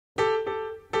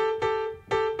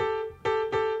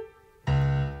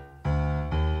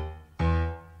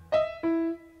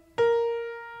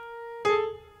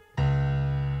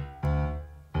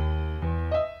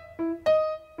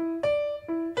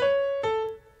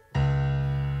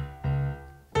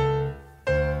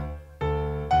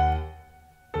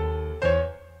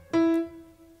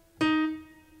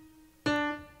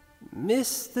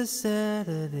miss the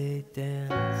Saturday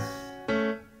dance.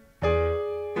 I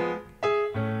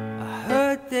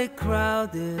heard they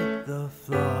crowded the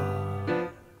floor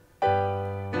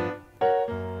and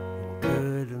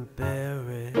couldn't bear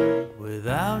it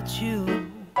without you.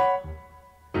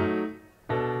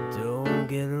 Don't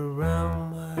get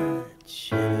around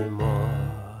much anymore.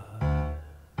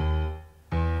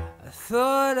 I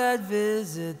thought I'd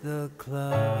visit the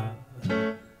club,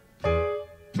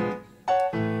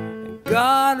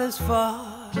 got as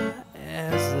far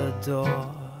as the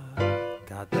door.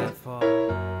 Got that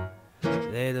far,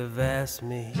 they'd have asked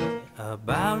me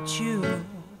about you.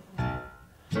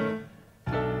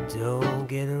 Don't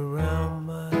get around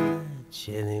much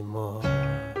anymore.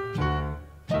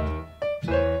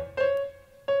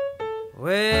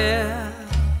 Well,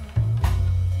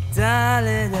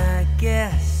 darling, I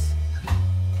guess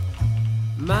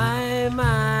my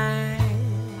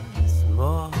mind's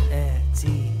more at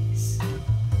ease.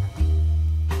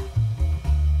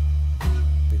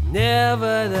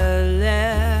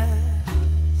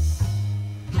 Nevertheless,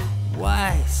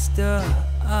 why stir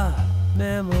up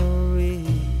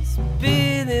memories?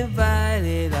 Been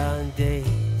invited on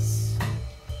dates,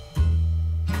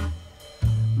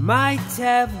 might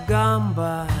have gone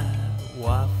by.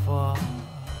 What for?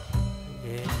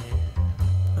 Yeah,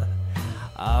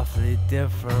 awfully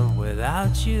different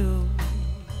without you.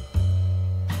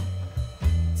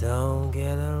 Don't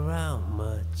get around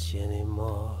much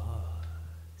anymore.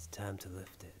 Time to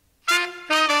lift it.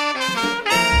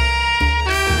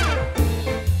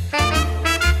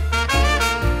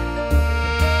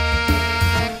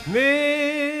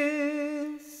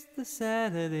 Miss the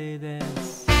Saturday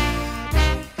dance.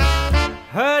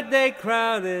 Heard they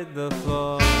crowded the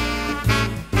floor.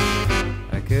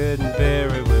 I couldn't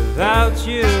bear it without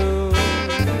you.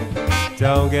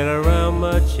 Don't get around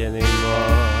much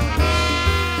anymore.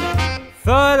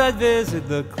 Thought I'd visit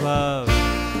the club,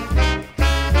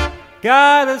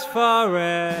 got as far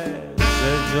as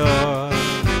the door.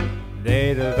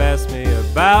 They'd have asked me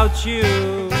about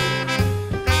you.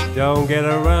 Don't get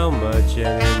around much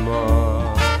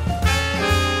anymore.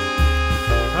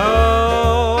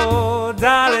 Oh,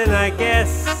 darling, I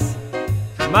guess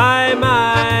my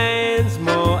mind's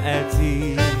more at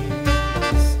ease.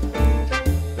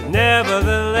 But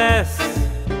nevertheless,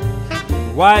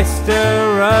 why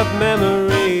stir up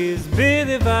memories? Be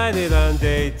divided on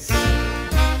dates,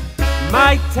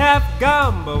 might have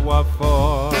gone, but what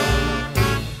for?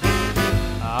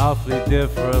 Awfully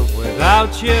different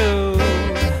without you.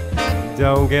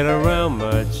 Don't get around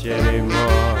much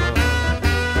anymore.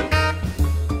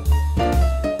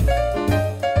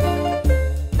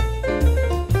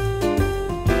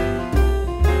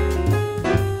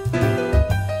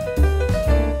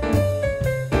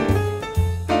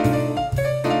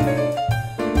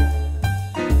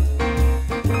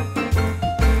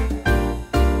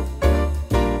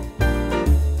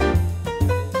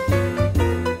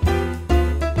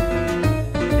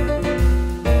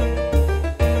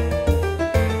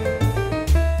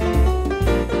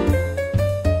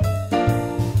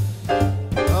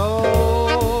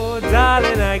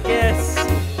 Darling, I guess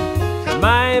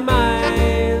my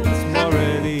mind's more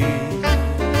at ease.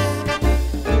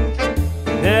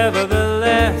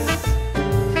 Nevertheless,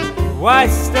 why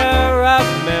stir up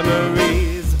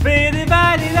memories? Be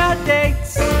divided on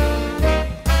dates,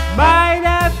 might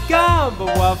have gone,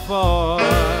 but what for?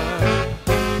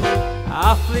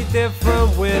 Awfully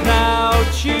different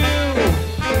without you.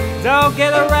 Don't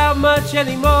get around much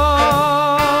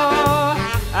anymore.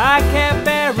 I can't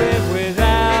bear it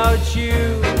without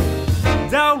you.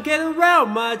 Don't get around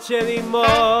much anymore.